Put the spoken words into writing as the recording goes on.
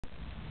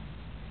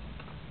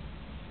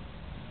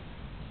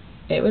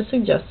It was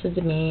suggested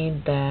to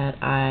me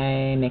that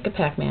I make a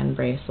Pac-Man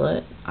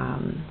bracelet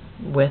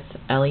with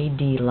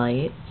LED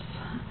lights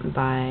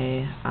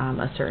by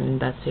a certain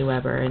Betsy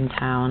Weber in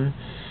town,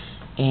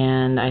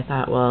 and I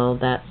thought, well,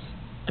 that's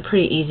a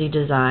pretty easy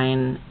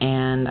design,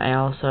 and I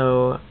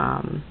also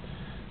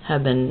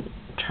have been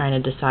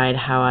trying to decide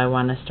how I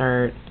want to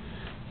start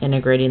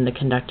integrating the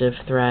conductive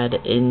thread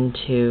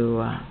into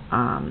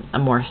a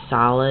more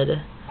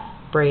solid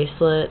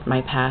bracelet. My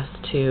past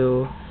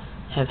two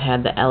have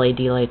had the LED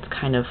lights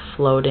kind of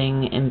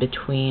floating in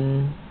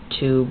between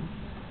two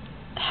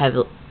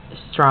heavy,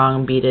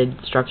 strong beaded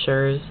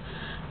structures,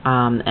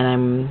 and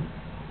I'm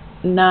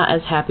not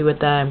as happy with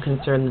that. I'm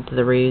concerned that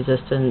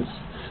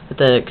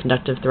the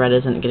conductive thread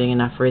isn't getting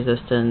enough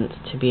resistance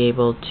to be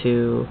able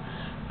to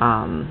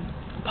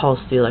pulse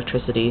the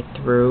electricity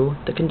through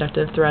the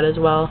conductive thread as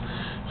well.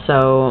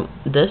 So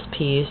this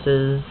piece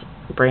is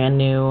brand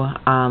new.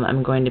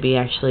 I'm going to be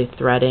actually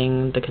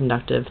threading the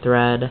conductive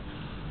thread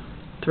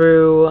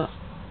through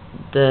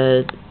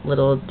the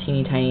little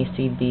teeny tiny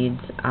seed beads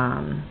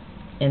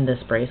in this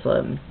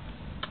bracelet.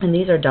 And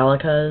these are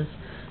delicas.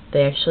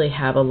 They actually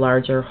have a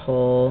larger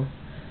hole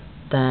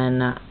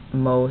than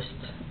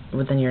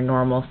within your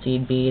normal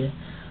seed bead.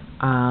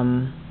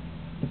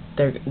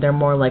 They're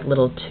more like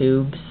little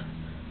tubes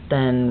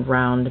than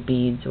round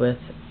beads,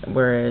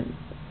 where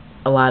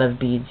a lot of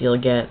beads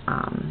you'll get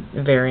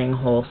varying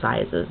hole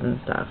sizes and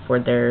stuff. Where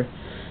they're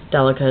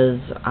delicas,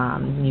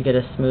 you get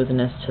a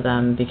smoothness to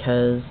them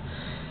because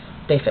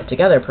they fit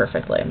together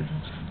perfectly.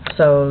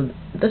 So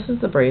this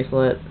is the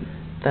bracelet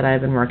that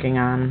I've been working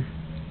on,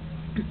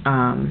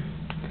 and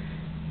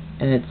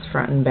it's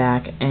front and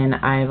back, and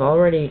I've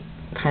already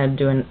kind of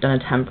done a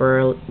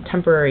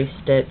temporary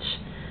stitch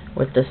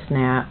with the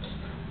snaps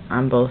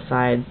on both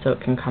sides so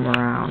it can come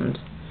around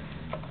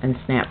and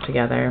snap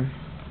together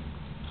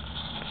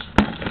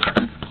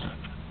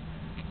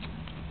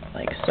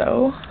like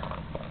so.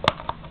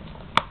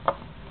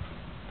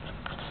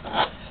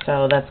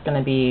 So that's going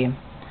to be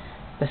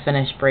the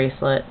finished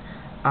bracelet,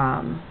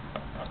 and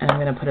I'm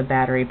going to put a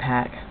battery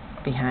pack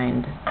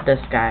behind this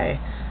guy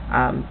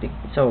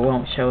so it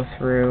won't show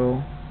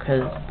through,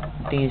 because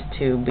these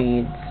two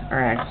beads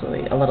are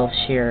actually a little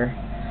sheer.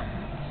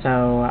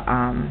 So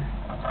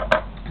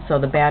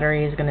the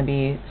battery is going to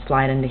be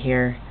slide into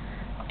here,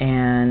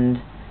 and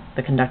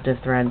the conductive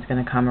thread is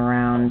going to come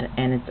around,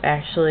 and it's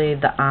actually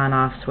the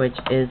on-off switch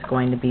is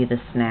going to be the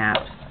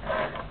snaps.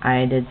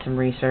 I did some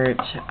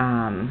research.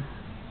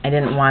 I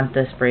didn't want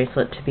this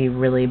bracelet to be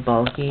really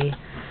bulky.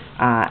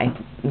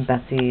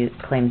 Betsy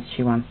claims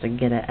she wants to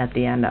get it at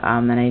the end,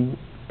 and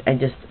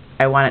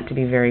I want it to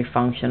be very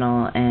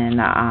functional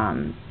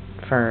and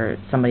for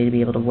somebody to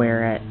be able to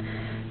wear it.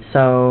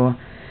 So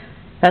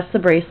that's the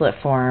bracelet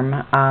form,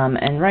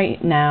 and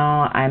right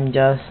now I'm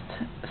just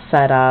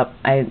set up.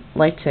 I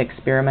like to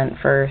experiment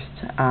first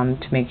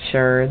to make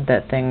sure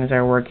that things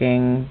are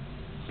working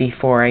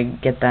before I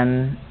get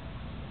them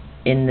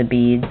in the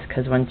beads,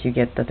 because once you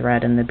get the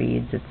thread in the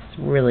beads, it's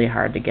really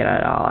hard to get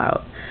it all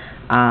out.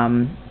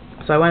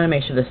 So I wanted to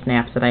make sure the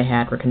snaps that I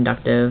had were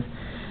conductive,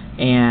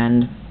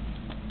 and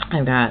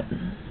I've got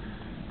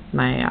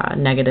my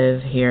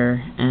negative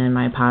here and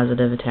my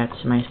positive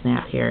attached to my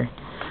snap here,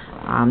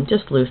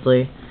 just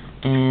loosely.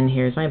 And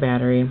here's my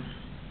battery.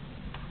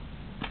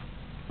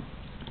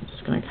 I'm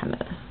just going to kind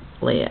of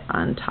lay it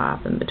on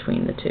top in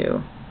between the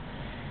two,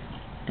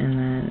 and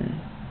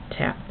then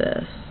tap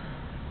this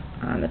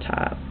on the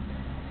top.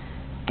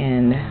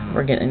 And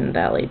we're getting the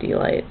LED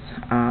lights.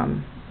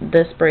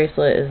 This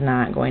bracelet is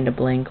not going to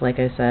blink. Like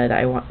I said,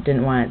 I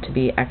didn't want it to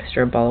be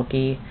extra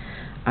bulky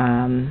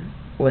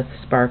with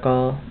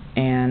sparkle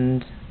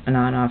and an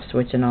on-off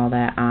switch and all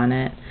that on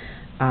it.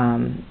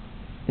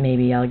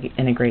 Maybe I'll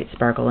integrate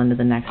sparkle into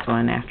the next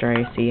one after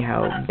I see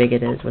how big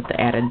it is with the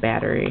added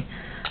battery.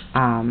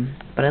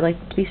 But I like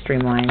it to be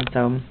streamlined,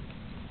 so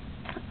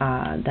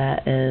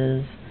that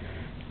is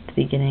the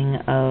beginning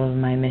of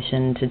my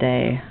mission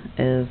today,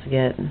 is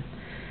get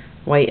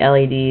white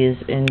LEDs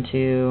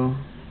into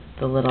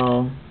the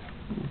little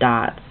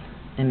dots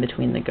in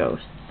between the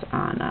ghosts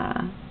on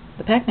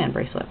the Pac-Man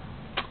bracelet.